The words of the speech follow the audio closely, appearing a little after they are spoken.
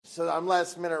So I'm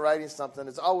last minute writing something.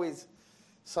 It's always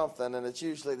something, and it's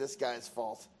usually this guy's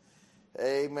fault.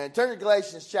 Amen. Turn to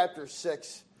Galatians chapter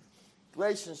 6.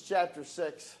 Galatians chapter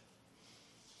 6.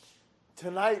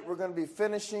 Tonight we're going to be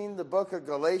finishing the book of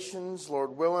Galatians,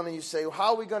 Lord willing. And you say, well,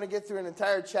 how are we going to get through an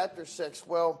entire chapter 6?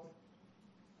 Well,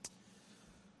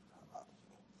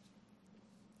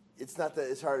 it's not that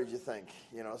as hard as you think.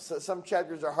 You know, so some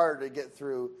chapters are harder to get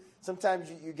through. Sometimes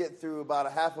you get through about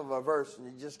a half of a verse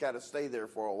and you just got to stay there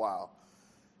for a while.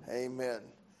 Amen.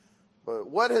 But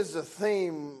what has the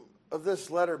theme of this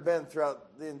letter been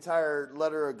throughout the entire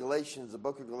letter of Galatians, the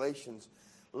book of Galatians?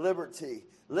 Liberty.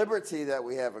 Liberty that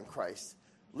we have in Christ.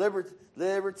 Liberty,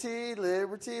 liberty,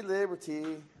 liberty, liberty.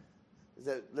 Is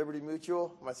that Liberty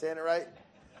Mutual? Am I saying it right?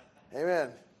 Amen.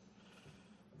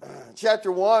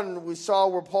 Chapter 1, we saw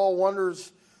where Paul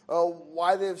wonders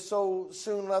why they've so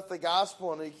soon left the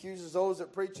gospel, and he accuses those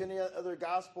that preach any other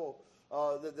gospel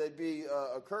that they'd be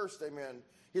accursed. Amen.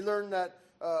 We learned that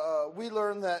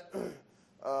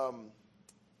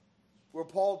where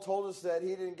Paul told us that he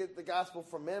didn't get the gospel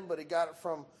from men, but he got it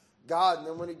from God. And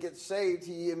then when he gets saved,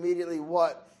 he immediately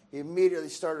what? He immediately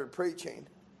started preaching.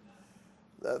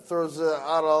 That throws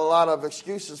out a lot of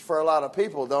excuses for a lot of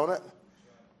people, don't it?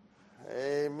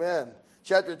 Amen.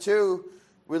 Chapter 2,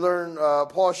 we learn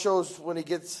Paul shows when he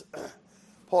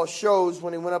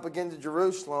went up again to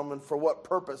Jerusalem and for what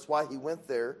purpose, why he went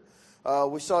there.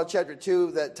 We saw in chapter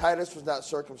 2 that Titus was not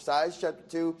circumcised. Chapter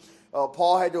 2,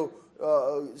 Paul had to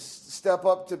step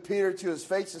up to Peter to his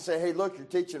face and say, hey, look, you're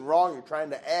teaching wrong. You're trying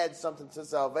to add something to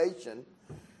salvation.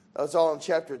 That's all in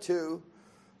chapter 2.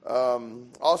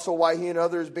 Also, why he and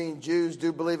others, being Jews,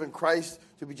 do believe in Christ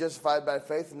to be justified by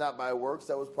faith and not by works.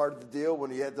 That was part of the deal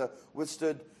when he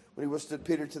withstood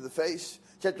Peter to the face.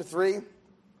 Chapter 3,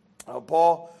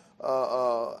 Paul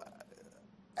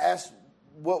asked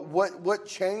what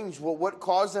changed, what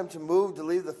caused them to move, to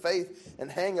leave the faith and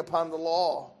hang upon the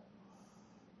law.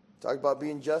 Talk about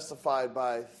being justified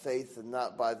by faith and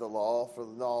not by the law, for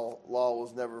the law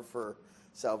was never for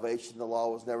salvation. The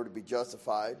law was never to be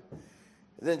justified.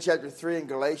 And then chapter 3 in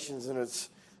Galatians, and it's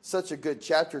such a good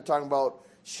chapter, talking about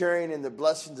sharing in the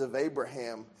blessings of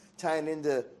Abraham, tying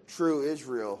into true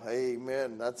Israel.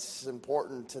 Amen. That's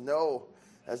important to know.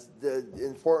 That's the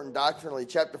important doctrinally.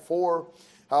 Chapter 4,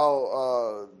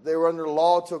 how they were under the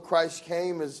law till Christ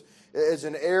came as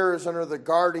an heir is under the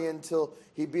guardian till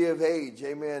he be of age.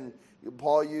 Amen.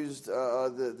 Paul used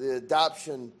the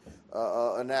adoption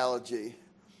analogy.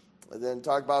 And then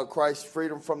talk about Christ's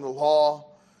freedom from the law.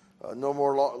 No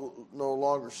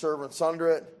longer servants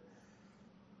under it.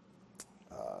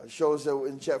 Shows that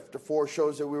in chapter 4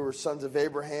 shows that we were sons of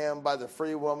Abraham by the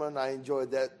free woman. I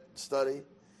enjoyed that study.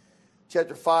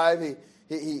 Chapter 5,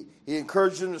 he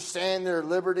encouraged them to stand their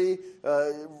liberty.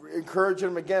 Encouraged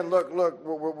them again. Look,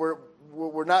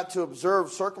 we're not to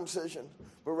observe circumcision,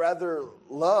 but rather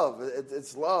love.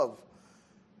 It's love.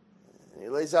 And he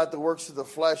lays out the works of the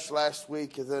flesh last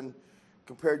week, and then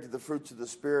compared to the fruits of the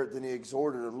Spirit, then he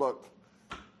exhorted them, look,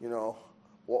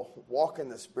 walk in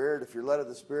the Spirit. If you're led of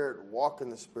the Spirit, walk in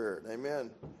the Spirit.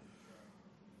 Amen.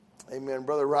 Amen.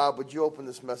 Brother Rob, would you open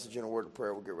this message in a word of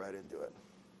prayer? We'll get right into it.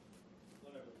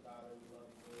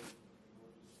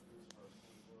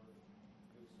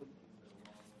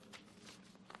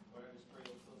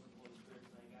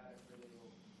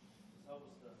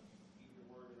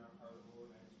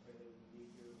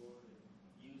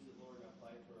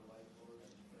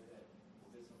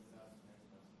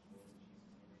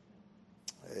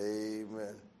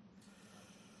 Amen.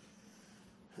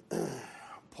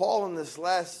 Paul, in this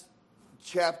last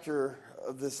chapter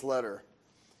of this letter,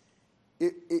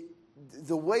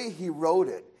 the way he wrote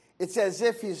it, it's as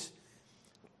if he's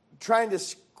trying to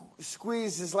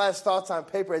squeeze his last thoughts on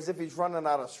paper as if he's running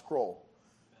out of scroll.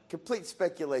 Complete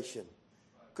speculation.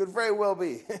 Could very well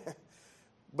be.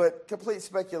 But complete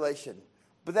speculation.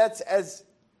 But that's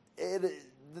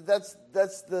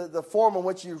the form in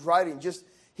which he's writing. Just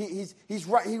he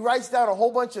writes down a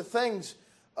whole bunch of things,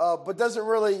 but doesn't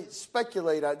really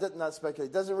speculate. Not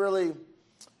speculate. Doesn't really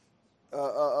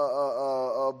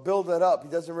build it up. He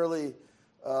doesn't really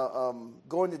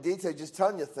go into detail. Just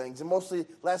telling you things, and mostly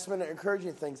last minute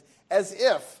encouraging things, as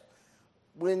if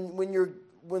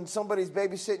when somebody's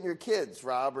babysitting your kids,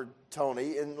 Rob or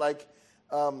Tony, and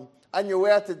on your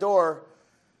way out the door,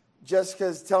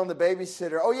 Jessica's telling the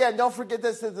babysitter, oh yeah, and don't forget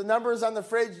this, the number's on the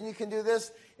fridge and you can do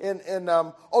this. And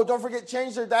don't forget,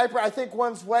 change their diaper. I think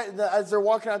one's wet. And as they're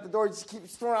walking out the door, he just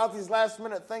keeps throwing out these last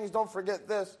minute things. Don't forget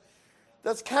this.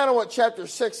 That's kind of what chapter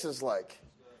 6 is like.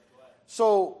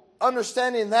 So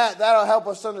understanding that'll help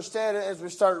us understand it as we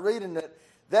start reading it,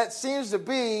 that seems to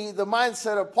be the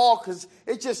mindset of Paul, because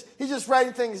he's just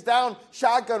writing things down,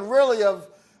 shotgun, really, of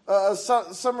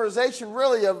summarization,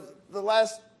 really, of the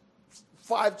last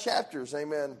 5 chapters.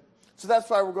 Amen. So that's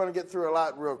why we're going to get through a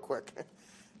lot real quick.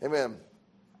 Amen.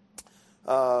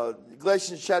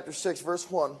 Galatians chapter 6, verse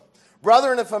 1.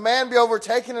 Brethren, if a man be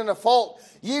overtaken in a fault,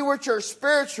 ye which are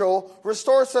spiritual,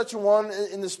 restore such a one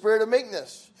in the spirit of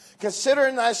meekness,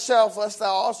 considering thyself, lest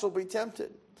thou also be tempted.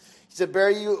 He said,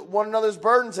 bear you one another's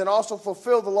burdens, and also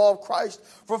fulfill the law of Christ.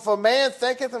 For if a man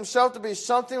thinketh himself to be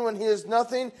something when he is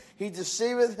nothing, he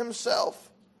deceiveth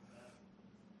himself.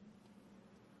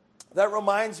 That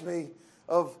reminds me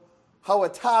of how a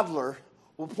toddler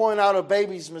will point out a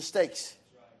baby's mistakes.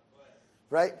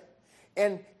 Right?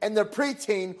 And the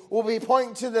preteen will be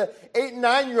pointing to the 8 and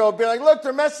 9-year-old, be like, look,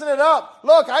 they're messing it up.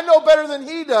 Look, I know better than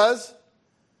he does.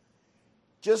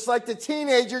 Just like the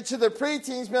teenager to the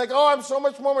preteens, be like, oh, I'm so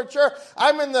much more mature.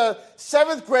 I'm in the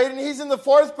 7th grade and he's in the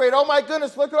 4th grade. Oh, my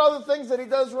goodness, look at all the things that he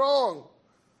does wrong.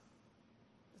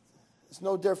 It's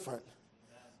no different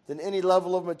than any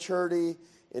level of maturity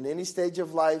in any stage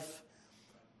of life,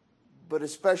 but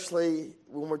especially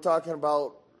when we're talking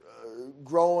about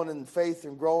growing in faith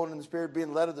and growing in the Spirit,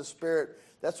 being led of the Spirit.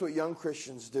 That's what young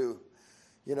Christians do.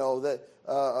 I've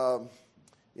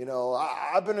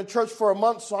been in church for a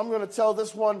month, so I'm going to tell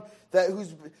this one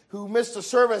who missed a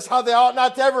service how they ought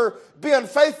not to ever be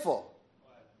unfaithful.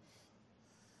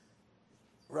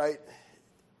 Right?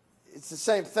 It's the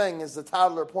same thing as the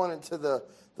toddler pointing to the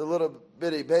little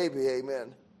bitty baby.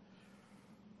 Amen.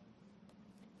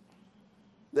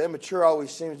 The immature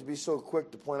always seems to be so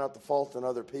quick to point out the fault in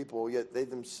other people, yet they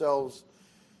themselves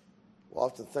will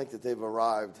often think that they've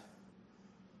arrived.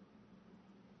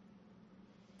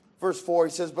 Verse 4,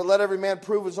 he says, but let every man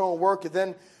prove his own work, and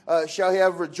then shall he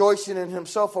have rejoicing in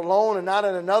himself alone and not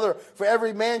in another, for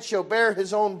every man shall bear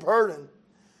his own burden.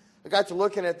 I got to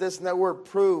looking at this, and that word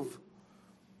prove,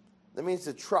 that means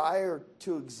to try or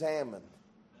to examine.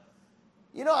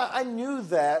 I knew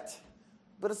that,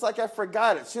 but it's like I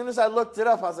forgot it. As soon as I looked it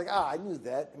up, I was like, I knew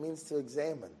that. It means to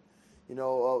examine.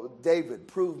 David,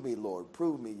 prove me, Lord,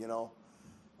 prove me,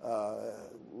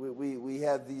 We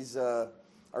have these,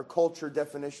 our culture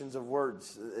definitions of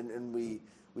words, and we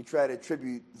try to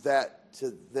attribute that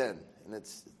to them, and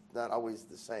it's not always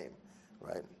the same,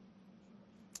 right?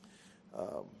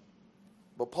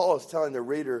 But Paul is telling the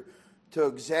reader to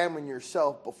examine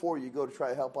yourself before you go to try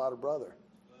to help out a brother.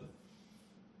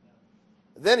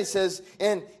 Then he says,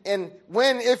 and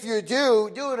if you do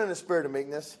it in a spirit of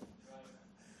meekness.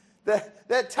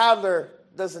 That toddler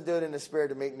doesn't do it in a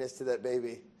spirit of meekness to that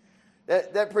baby.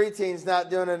 That preteen's not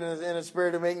doing it in a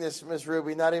spirit of meekness, Miss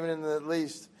Ruby, not even in the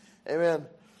least. Amen.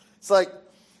 It's like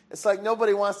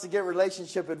nobody wants to get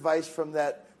relationship advice from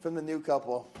the new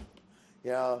couple.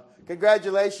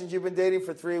 Congratulations, you've been dating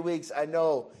for 3 weeks. I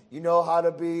know. You know how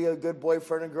to be a good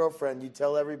boyfriend and girlfriend. You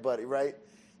tell everybody, right?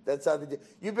 That's how they do.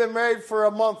 You've been married for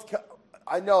a month.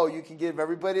 I know you can give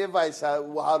everybody advice how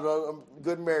a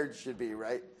good marriage should be,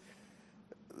 right?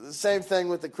 The same thing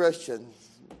with the Christian.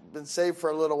 Been saved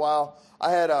for a little while.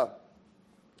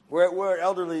 We're at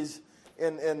Elderly's,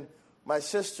 and my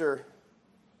sister,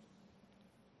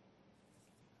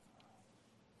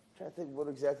 I'm trying to think what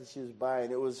exactly she was buying.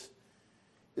 It was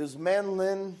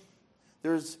mandolin.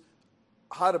 There's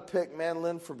how to pick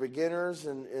mandolin for beginners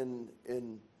and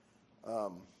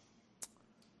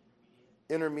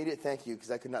intermediate. Thank you, because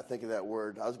I could not think of that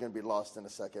word. I was going to be lost in a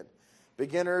second.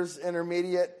 Beginners,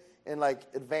 intermediate, and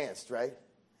advanced, right?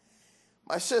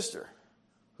 My sister,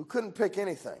 who couldn't pick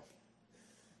anything,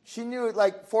 she knew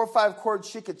 4 or 5 chords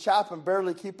she could chop and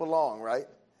barely keep along, right?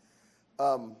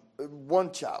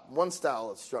 One chop, one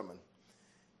style of strumming.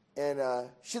 And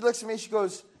she looks at me, she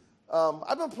goes,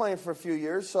 I've been playing for a few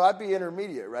years, so I'd be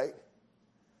intermediate, right?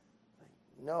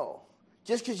 No.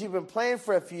 Just because you've been playing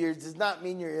for a few years does not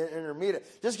mean you're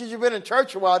intermediate. Just because you've been in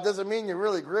church a while doesn't mean you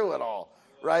really grew at all,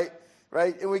 right?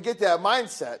 Right? And we get that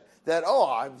mindset that,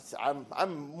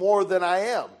 I'm more than I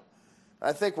am.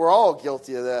 I think we're all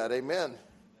guilty of that, amen.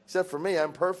 Except for me,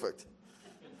 I'm perfect.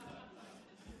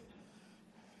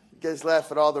 You guys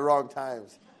laugh at all the wrong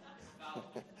times.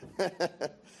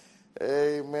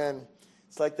 Amen.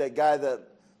 It's like that guy that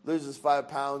loses 5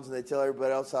 pounds and they tell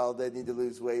everybody else how they need to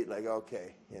lose weight.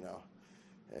 Okay,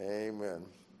 Amen.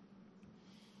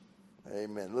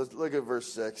 Amen. Let's look at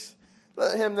verse 6.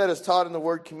 Let him that is taught in the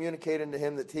word communicate unto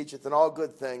him that teacheth in all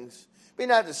good things. Be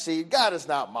not deceived. God is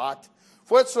not mocked.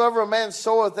 For whatsoever a man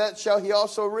soweth, that shall he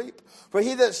also reap. For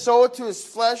he that soweth to his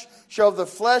flesh shall of the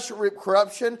flesh reap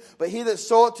corruption. But he that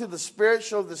soweth to the Spirit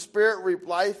shall of the Spirit reap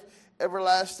life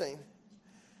everlasting.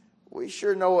 We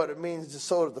sure know what it means to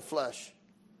sow to the flesh.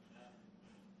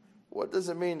 What does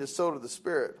it mean to sow to the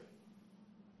Spirit?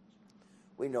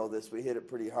 We know this. We hit it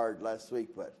pretty hard last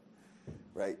week, but,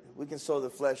 right? We can sow the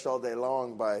flesh all day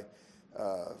long by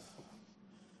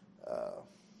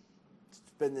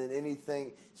spending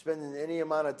any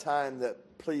amount of time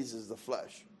that pleases the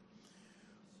flesh.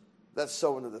 That's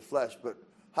sowing to the flesh. But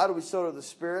how do we sow to the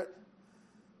Spirit?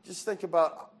 Just think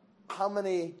about how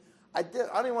many, I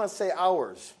don't even want to say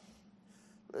hours.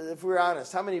 If we're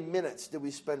honest, how many minutes did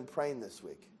we spend praying this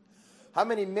week? How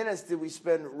many minutes did we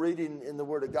spend reading in the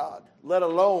Word of God, let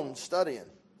alone studying?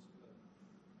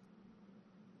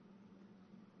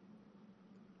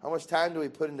 How much time do we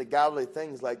put into godly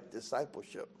things like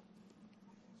discipleship?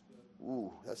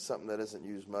 Ooh, that's something that isn't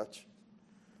used much.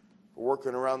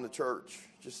 Working around the church.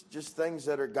 Just things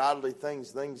that are godly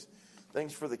things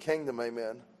for the kingdom,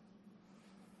 amen.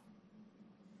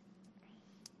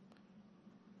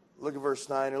 Look at verse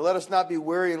 9. And let us not be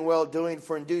weary in well-doing,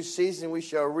 for in due season we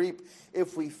shall reap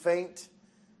if we faint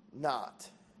not.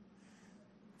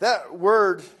 That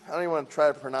word, I don't even want to try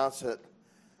to pronounce it,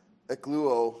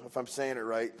 ekluo, if I'm saying it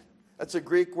right. That's a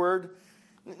Greek word.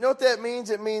 You know what that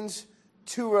means? It means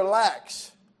to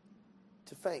relax,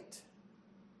 to faint.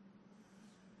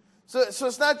 So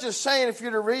it's not just saying, if you're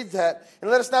to read that,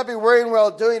 and let us not be weary in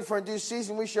well-doing, for in due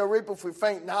season we shall reap if we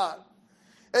faint not.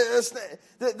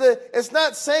 It's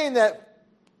not saying that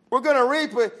we're going to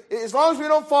reap, but as long as we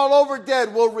don't fall over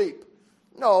dead, we'll reap.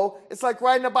 No, it's like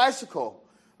riding a bicycle,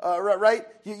 right?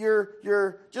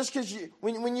 You're just because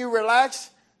when you relax,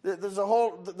 there's a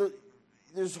whole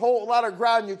lot of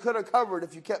ground you could have covered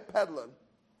if you kept pedaling,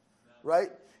 right?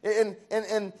 And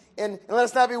let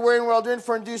us not be weary in well-doing,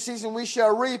 for in due season we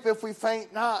shall reap if we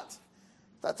faint not.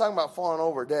 It's not talking about falling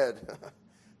over dead.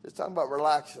 It's talking about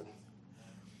relaxing.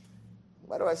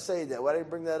 Why do I say that? Why did I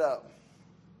bring that up?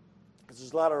 Because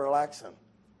there's a lot of relaxing.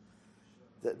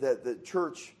 The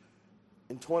church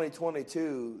in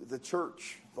 2022, the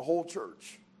whole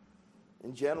church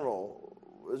in general,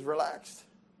 is relaxed.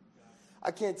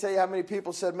 I can't tell you how many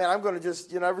people said, man, I'm going to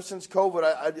just, ever since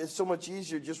COVID, it's so much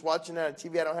easier just watching that on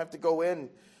TV. I don't have to go in.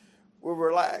 We're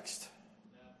relaxed.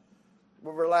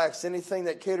 We're relaxed. Anything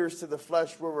that caters to the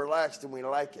flesh, we're relaxed and we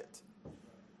like it.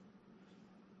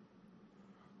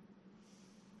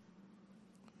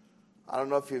 I don't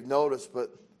know if you've noticed,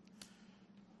 but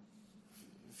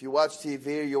if you watch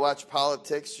TV or you watch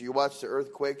politics, you watch the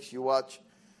earthquakes, you watch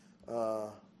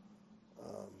the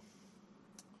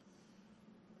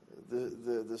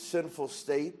sinful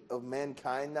state of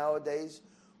mankind nowadays,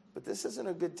 but this isn't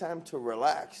a good time to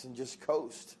relax and just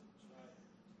coast.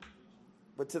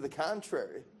 But to the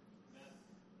contrary,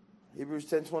 Hebrews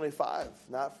 10:25,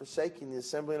 not forsaking the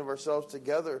assembling of ourselves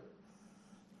together,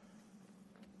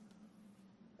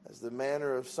 as the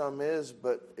manner of some is,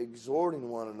 but exhorting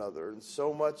one another, and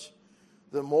so much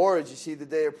the more as you see the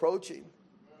day approaching.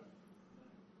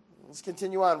 Let's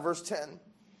continue on, verse 10.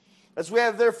 As we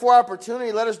have therefore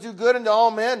opportunity, let us do good unto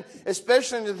all men,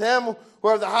 especially unto them who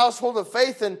are of the household of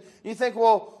faith. And you think,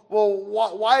 well,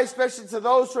 why especially to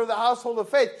those who are of the household of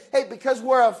faith? Hey, because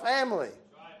we're a family.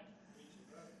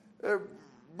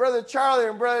 Brother Charlie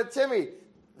and Brother Timmy,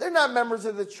 they're not members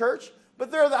of the church, but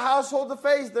they're the household of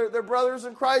faith. They're brothers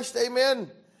in Christ.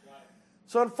 Amen.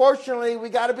 So unfortunately, we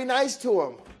got to be nice to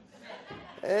them.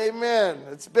 Amen.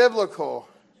 It's biblical.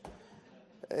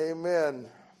 Amen.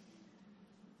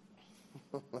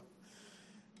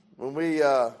 When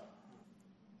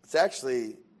it's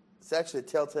actually a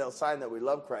telltale sign that we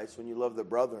love Christ when you love the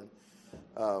brethren.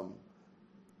 You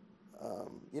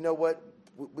know what?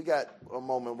 We got a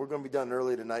moment. We're going to be done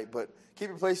early tonight, but keep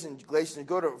your place in Galatians.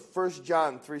 Go to 1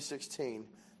 John 3:16.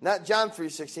 Not John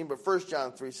 3:16, but 1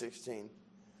 John 3:16.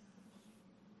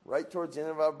 Right towards the end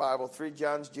of our Bible, 3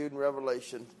 John's, Jude, and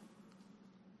Revelation.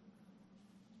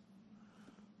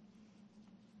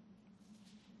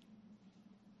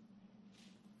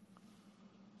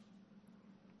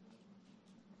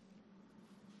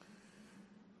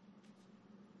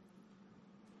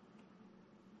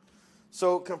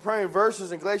 So comparing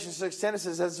verses in Galatians 6:10, it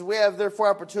says, as we have therefore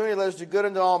opportunity, let us do good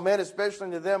unto all men, especially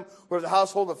unto them who are of the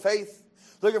household of faith.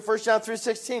 Look at 1 John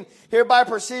 3:16. Hereby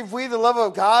perceive we the love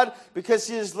of God, because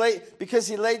he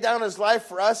laid down his life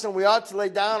for us, and we ought to lay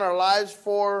down our lives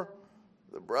for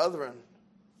the brethren.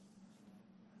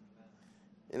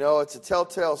 You know, it's a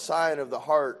telltale sign of the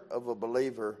heart of a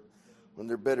believer when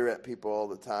they're bitter at people all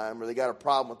the time, or they got a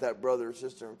problem with that brother or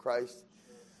sister in Christ.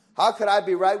 How could I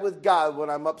be right with God when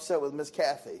I'm upset with Miss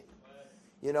Kathy?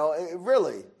 You know, it's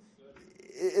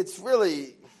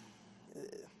really,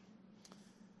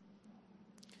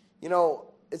 you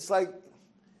know, it's like,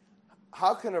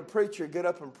 how can a preacher get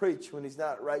up and preach when he's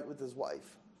not right with his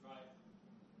wife?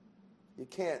 You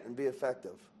can't and be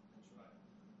effective.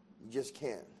 You just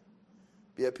can't.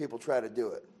 But yet people try to do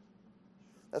it.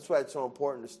 That's why it's so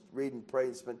important to read and pray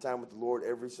and spend time with the Lord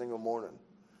every single morning.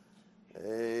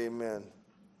 Amen.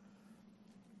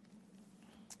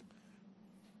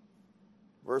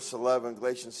 Verse 11,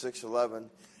 Galatians 6:11.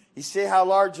 You see how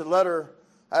large a letter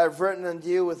I have written unto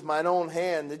you with mine own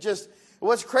hand.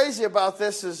 What's crazy about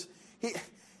this is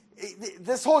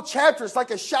this whole chapter is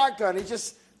like a shotgun. He's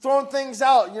just throwing things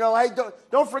out. Hey,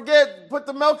 don't forget, put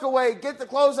the milk away, get the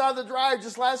clothes out of the dryer,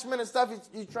 just last minute stuff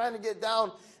he's trying to get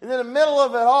down. And in the middle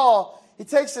of it all, he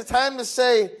takes the time to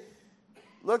say,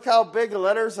 look how big the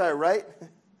letters I write.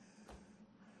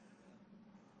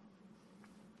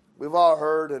 We've all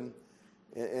heard and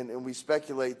we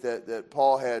speculate that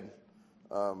Paul had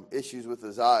issues with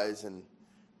his eyes, and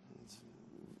it's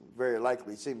very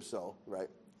likely seems so, right?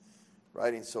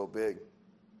 Writing so big.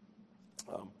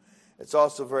 It's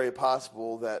also very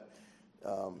possible that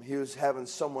he was having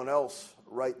someone else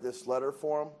write this letter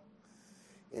for him,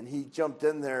 and he jumped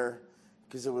in there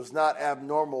because it was not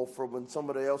abnormal for when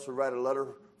somebody else would write a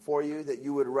letter for you that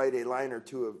you would write a line or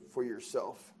two for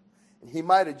yourself. And he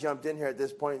might have jumped in here at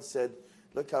this point and said,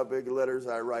 look how big the letters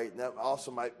I write. And that also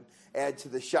might add to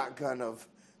the shotgun of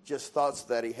just thoughts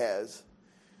that he has.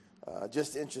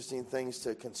 Just interesting things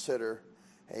to consider.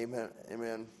 Amen.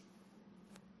 Amen.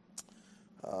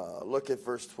 Look at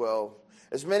verse 12.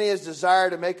 As many as desire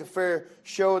to make a fair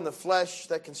show in the flesh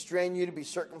that constrain you to be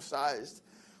circumcised,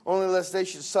 only lest they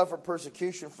should suffer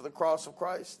persecution for the cross of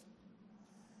Christ.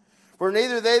 For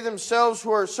neither they themselves who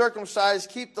are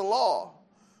circumcised keep the law,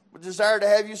 but desire to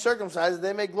have you circumcised, that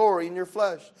they may glory in your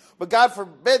flesh. But God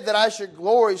forbid that I should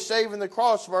glory save in the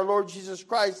cross of our Lord Jesus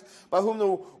Christ, by whom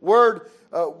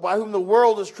the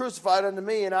world is crucified unto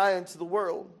me, and I unto the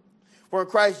world. For in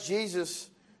Christ Jesus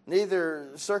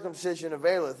neither circumcision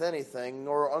availeth anything,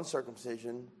 nor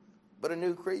uncircumcision, but a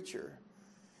new creature.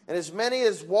 And as many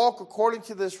as walk according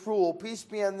to this rule, peace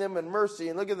be on them and mercy.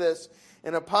 And look at this,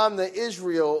 and upon the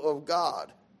Israel of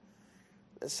God.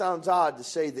 It sounds odd to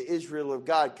say the Israel of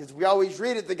God, because we always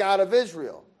read it, the God of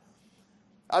Israel.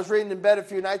 I was reading in bed a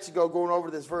few nights ago, going over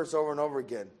this verse over and over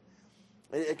again.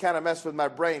 It kind of messed with my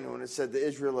brain when it said the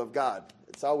Israel of God.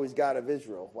 It's always God of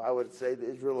Israel. Why would it say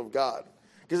the Israel of God?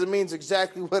 Because it means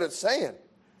exactly what it's saying.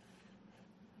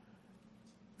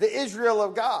 The Israel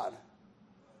of God.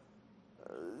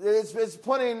 It's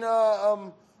putting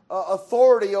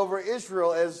authority over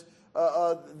Israel as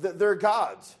their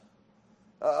gods.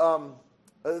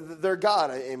 Their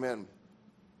God, amen.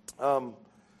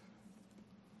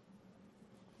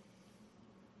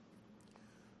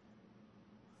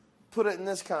 Put it in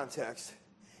this context.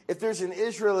 If there's an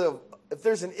Israel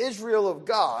of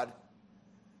God,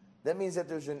 that means that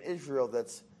there's an Israel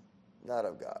that's not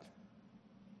of God.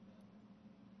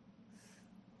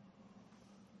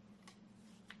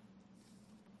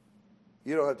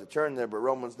 You don't have to turn there, but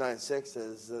Romans 9:6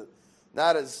 says,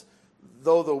 not as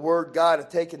though the word God had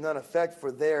taken none effect,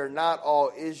 for they are not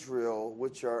all Israel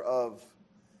which are of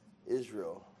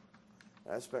Israel.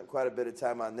 And I spent quite a bit of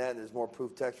time on that, and there's more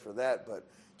proof text for that, but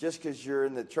just because you're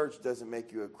in the church doesn't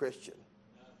make you a Christian.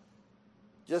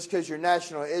 Just because you're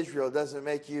national Israel doesn't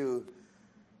make you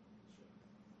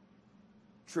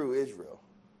true Israel.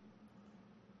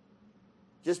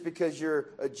 Just because you're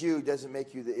a Jew doesn't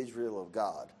make you the Israel of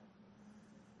God.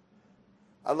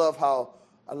 I love how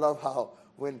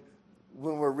when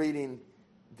we're reading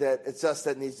that it's us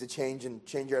that needs to change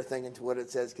our thinking to what it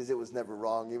says, because it was never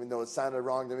wrong, even though it sounded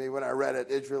wrong to me when I read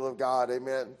it. Israel of God,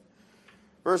 amen.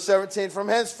 Verse 17, from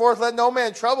henceforth let no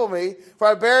man trouble me, for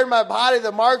I bear in my body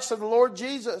the marks of the Lord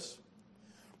Jesus.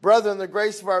 Brethren, the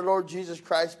grace of our Lord Jesus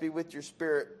Christ be with your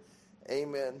spirit.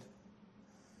 Amen.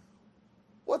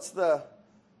 What's the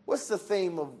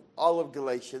theme of all of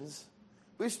Galatians?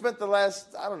 We've spent the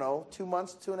last,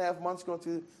 2.5 months going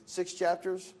through 6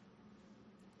 chapters.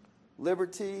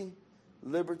 Liberty,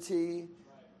 liberty,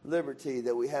 liberty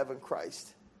that we have in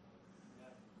Christ.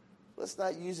 Let's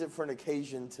not use it for an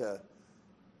occasion to,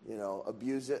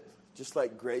 abuse it. Just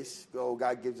like grace. Oh,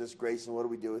 God gives us grace, and what do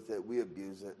we do with it? We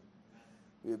abuse it.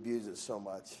 We abuse it so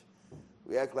much.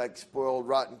 We act like spoiled,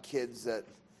 rotten kids that,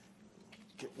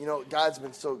 God's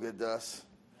been so good to us.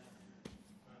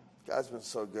 God's been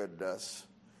so good to us.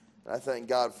 And I thank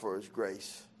God for his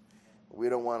grace. We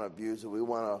don't want to abuse it. We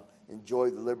want to enjoy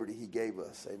the liberty he gave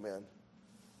us. Amen.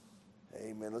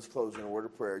 Amen. Let's close in a word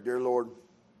of prayer. Dear Lord,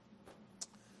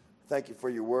 thank you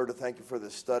for your word. I thank you for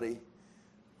this study.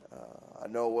 I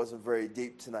know it wasn't very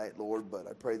deep tonight, Lord, but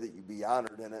I pray that you be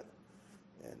honored in it.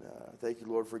 And thank you,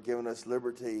 Lord, for giving us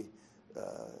liberty,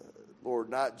 Lord,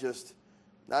 not just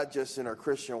in our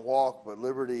Christian walk, but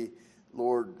liberty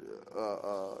Lord,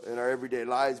 in our everyday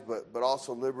lives, but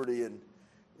also liberty in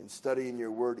studying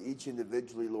your word each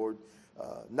individually, Lord.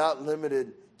 Not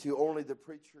limited to only the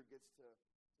preacher gets to